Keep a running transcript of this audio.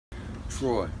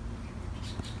Troy.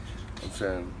 I'm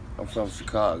saying, I'm from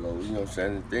Chicago, you know what I'm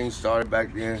saying? Things started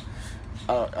back then.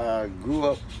 I grew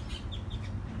up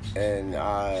and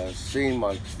I seen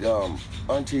my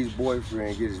auntie's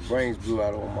boyfriend get his brains blew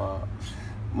out on my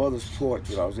mother's porch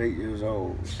when I was 8 years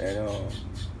old. And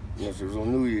you know, so it was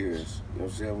on New Year's, you know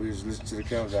what I'm saying? We just listened to the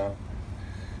countdown.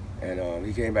 And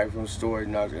he came back from the store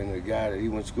and the guy that he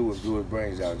went to school with blew his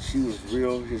brains out. She was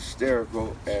real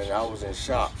hysterical and I was in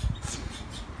shock.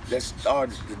 That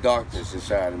started the darkness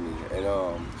inside of me. And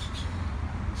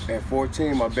at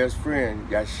 14, my best friend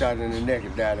got shot in the neck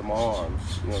and died in my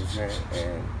arms, you know what I'm saying?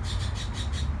 And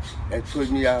that put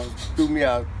me out, threw me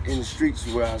out in the streets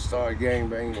where I started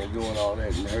gangbanging and doing all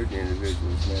that and hurting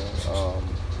individuals, man.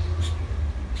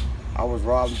 I was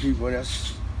robbing people, and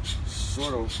that's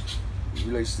sort of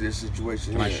relates to this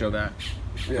situation Can here. I show that?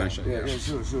 Yeah, yeah,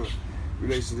 sure.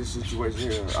 Relates to this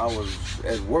situation here. I was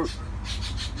at work,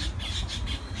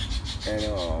 and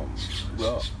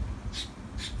well,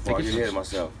 before I get ahead of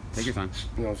myself. Take your time.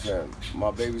 You know what I'm saying?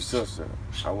 My baby sister,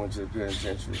 I went to the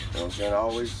penitentiary. You know what I'm saying? I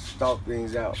always thought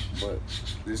things out, but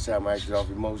this time I acted off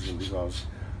emotion because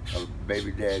her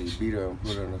baby daddy beat her and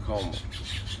put her in a coma.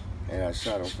 And I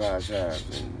shot him 5 times,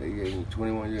 and they gave me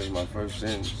 21 years, my first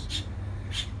sentence.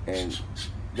 And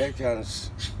that kind of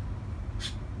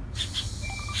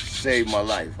saved my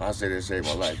life. I say that saved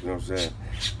my life, you know what I'm saying?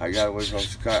 I got away from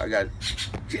Chicago.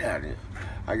 Get out of here.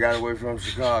 I got away from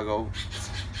Chicago. You know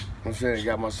what I'm saying?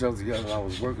 Got myself together, and I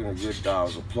was working a good job. I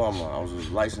was a plumber. I was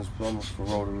a licensed plumber for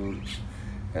Rotorooter.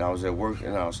 And I was at work,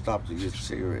 and I stopped to get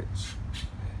cigarettes.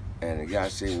 And the guy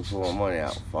seen me pull my money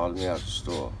out, followed me out the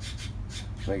store.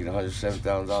 Making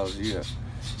 $107,000 a year.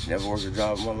 Never worked a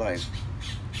job in my life.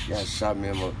 Guy shot me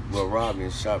in my, well, robbed me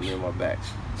and shot me in my back.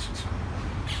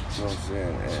 You know what I'm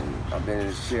saying? And I've been in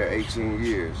this chair 18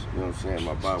 years. You know what I'm saying?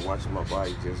 My body, watching my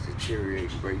body just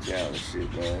deteriorate and break down and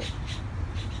shit, man.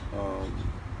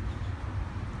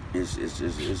 It's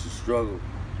a struggle.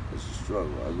 It's a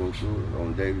struggle. I go through it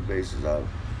on a daily basis. I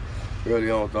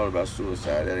early on thought about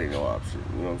suicide. That ain't no option.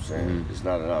 You know what I'm saying? Mm-hmm. It's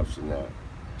not an option now.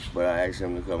 But I asked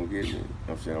him to come get me. You know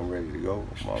what I'm saying? I'm ready to go.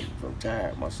 I'm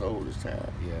tired. My soul is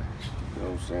tired. Yeah. You know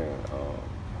what I'm saying?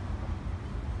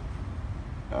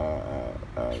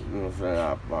 You know what I'm saying?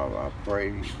 I pray,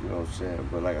 you know what I'm saying?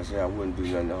 But like I said, I wouldn't do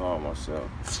nothing to harm myself.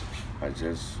 I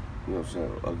just, you know what I'm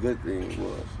saying? A good thing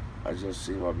was, I just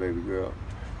see my baby girl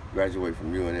graduate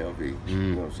from UNLV, you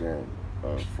know what I'm saying?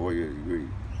 4-year degree.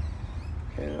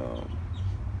 And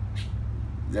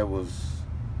that was,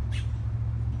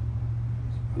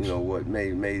 you know, what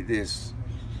made this,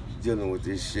 dealing with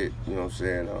this shit, you know what I'm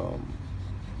saying?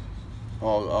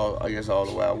 I guess all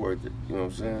the while worth it, you know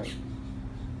what I'm saying?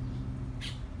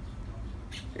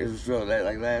 It was struggle.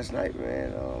 Like last night,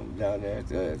 man, down there at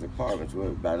the apartments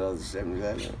with about the other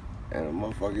 7-Eleven, and a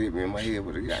motherfucker hit me in my head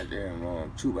with a goddamn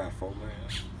 2x4, man.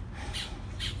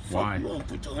 Why? Fuck, you don't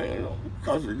put your hand on me,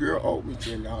 because the girl owed me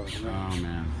 $10. Oh,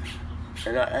 man.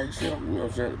 And I asked him, you know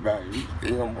what I'm saying, about it. You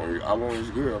think I want this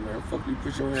girl, man. Fuck you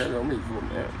put your hand on me for,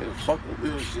 man. It's fucking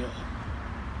real shit.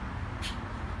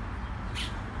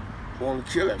 I want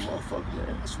to kill that motherfucker,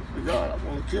 man. I swear to God, I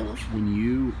want to kill him.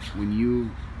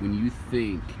 When you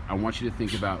think, I want you to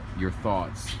think about your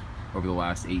thoughts over the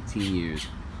last 18 years.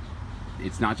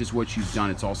 It's not just what you've done,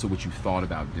 it's also what you've thought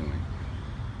about doing.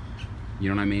 You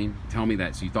know what I mean? Tell me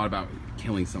that. So you thought about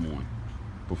killing someone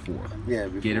before. Yeah,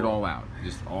 before. Get it all out.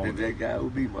 Just all of it. That guy who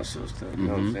beat my sister, you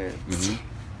know what I'm saying?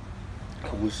 Mm-hmm. I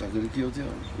wish I could have killed him,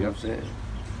 you know what I'm saying?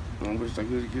 I wish I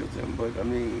could have killed him, but I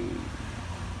mean,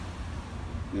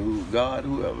 God,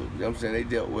 whoever, you know what I'm saying, they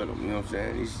dealt with him, you know what I'm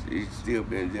saying? He's still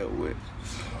being dealt with.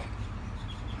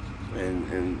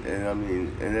 And I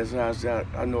mean, and that's how I say,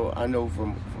 I know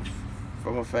from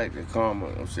a fact that karma,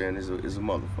 you know what I'm saying, is a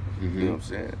motherfucker, you know what I'm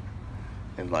saying?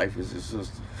 And life is his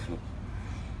sister.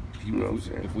 You know what I'm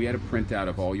saying? If we had a printout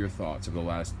of all your thoughts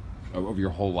of your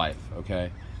whole life, okay,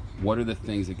 what are the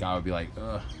things that God would be like,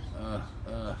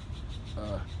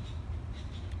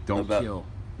 don't kill.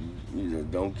 You know,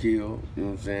 don't kill, you know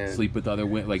what I'm saying? Sleep with other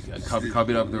women, like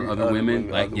covet up other women,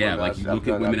 like like you look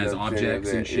at women as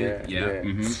objects and shit. Yeah.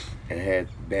 And had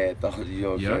bad thoughts, you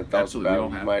know what I'm saying? Thoughts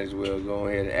about them, you might as well go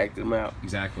ahead and act them out.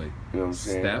 Exactly. You know what I'm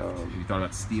saying? Theft. Have you thought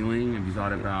about stealing? Have you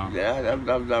thought about? Yeah, I've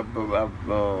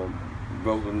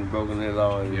broken the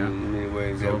law in many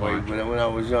ways. So when I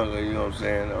was younger, you know what I'm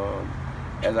saying?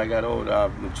 As I got older,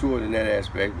 I've matured in that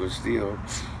aspect, but still,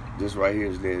 this right here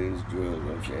is dead. It's drugs, you know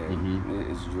what I'm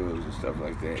saying? It's drugs and stuff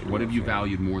like that. What have you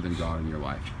valued more than God in your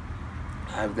life?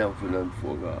 I've never put nothing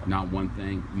before God. Not one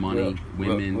thing. Money,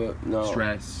 women, no,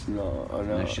 stress,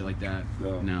 no, shit like that.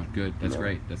 No. Good. That's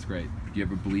great. That's great. Do you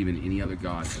ever believe in any other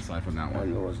God aside from that one? I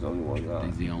know it's the only one God.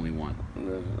 He's the only one. I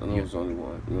know it's the only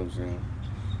one. You know what I'm saying?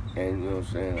 And you know what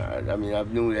I'm saying? I mean, I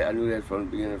knew that from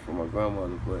the beginning from my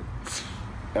grandmother, but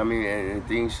I mean, and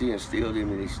things she instilled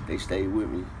in me, they stayed with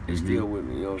me. They still with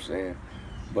me, you know what I'm saying?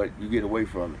 But you get away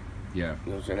from it. Yeah.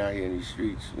 You know what I'm saying? Out here in these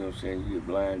streets, you know what I'm saying? You get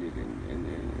blinded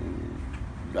and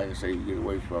like I say, you get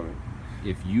away from it.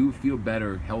 If you feel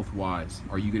better health-wise,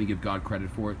 are you going to give God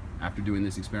credit for it after doing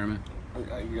this experiment?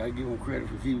 I give him credit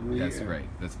for keeping me That's here. great.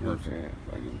 That's perfect. You know what I'm saying?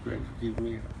 I give him credit for keeping me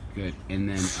here. Good. And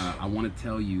then I want to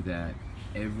tell you that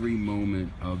every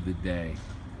moment of the day,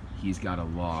 he's got a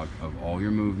log of all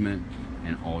your movement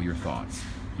and all your thoughts.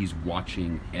 He's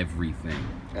watching everything.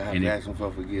 I have to ask him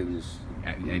for forgiveness.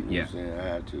 Yeah. You know what I'm saying? I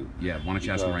have to. Yeah, why don't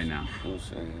you ask him right now? You know what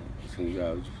I'm saying? So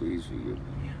God, would you please forgive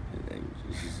me?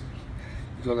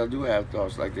 Because I do have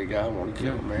thoughts like that guy. I want to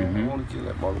kill him, man. I want to kill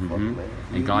that motherfucker, man.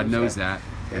 And God knows that,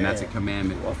 and that's a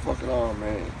commandment. Well, fucking on,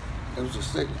 man. It was the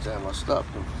second time I stopped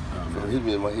him. So he hit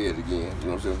me in my head again. You know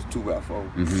what I'm saying? It was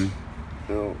 2x4.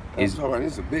 You know, I'm talking,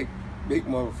 it's a big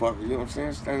motherfucker. You know what I'm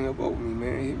saying? Standing up over me,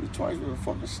 man. He hit me twice with a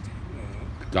fucking stick,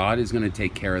 man. God is going to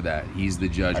take care of that. He's the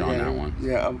judge on that one.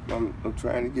 Yeah, I'm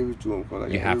trying to give it to him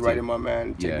because I got it right in my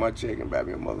mind to take my check and buy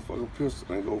me a motherfucking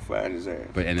pistol and go find his ass.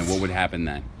 And then what would happen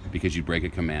then? Because you break a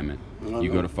commandment,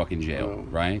 you go to fucking jail,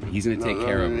 right? He's going to take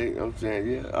care of it. I'm saying,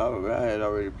 yeah, I had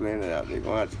already planned it out. They're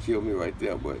going to have to kill me right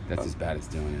there, but that's as bad as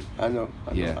doing it. I know.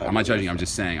 I'm not judging. I'm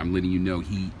just saying. I'm letting you know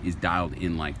he is dialed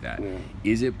in like that. Yeah.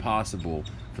 Is it possible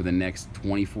for the next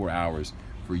 24 hours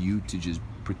for you to just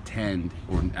pretend,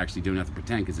 or actually don't have to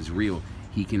pretend because it's real,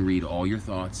 he can read all your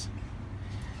thoughts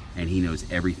and he knows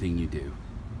everything you do?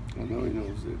 I know he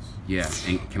knows this. Yeah,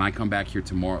 and can I come back here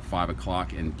tomorrow at 5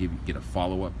 o'clock and get a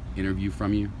follow-up interview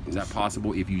from you? Is that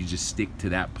possible if you just stick to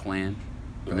that plan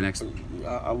for the next?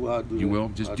 I will do that. You will?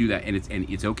 Just do that. And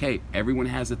it's okay. Everyone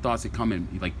has the thoughts that come in.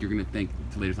 Like, you're going to think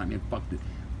to later time, man, fuck this.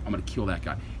 I'm going to kill that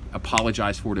guy.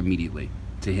 Apologize for it immediately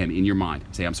to him in your mind.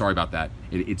 Say, I'm sorry about that.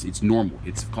 It's normal.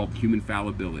 It's called human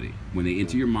fallibility. When they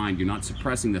enter your mind, you're not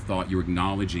suppressing the thought, you're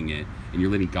acknowledging it, and you're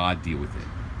letting God deal with it.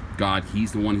 God,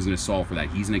 he's the one who's going to solve for that.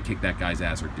 He's going to kick that guy's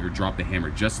ass or drop the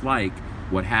hammer, just like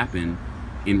what happened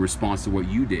in response to what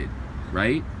you did,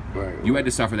 right? Right. You had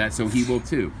to suffer that, so he will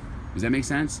too. Does that make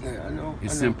sense? Yeah, I know.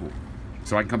 It's simple.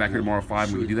 So I can come back here tomorrow at 5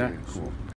 and we can do that? Cool.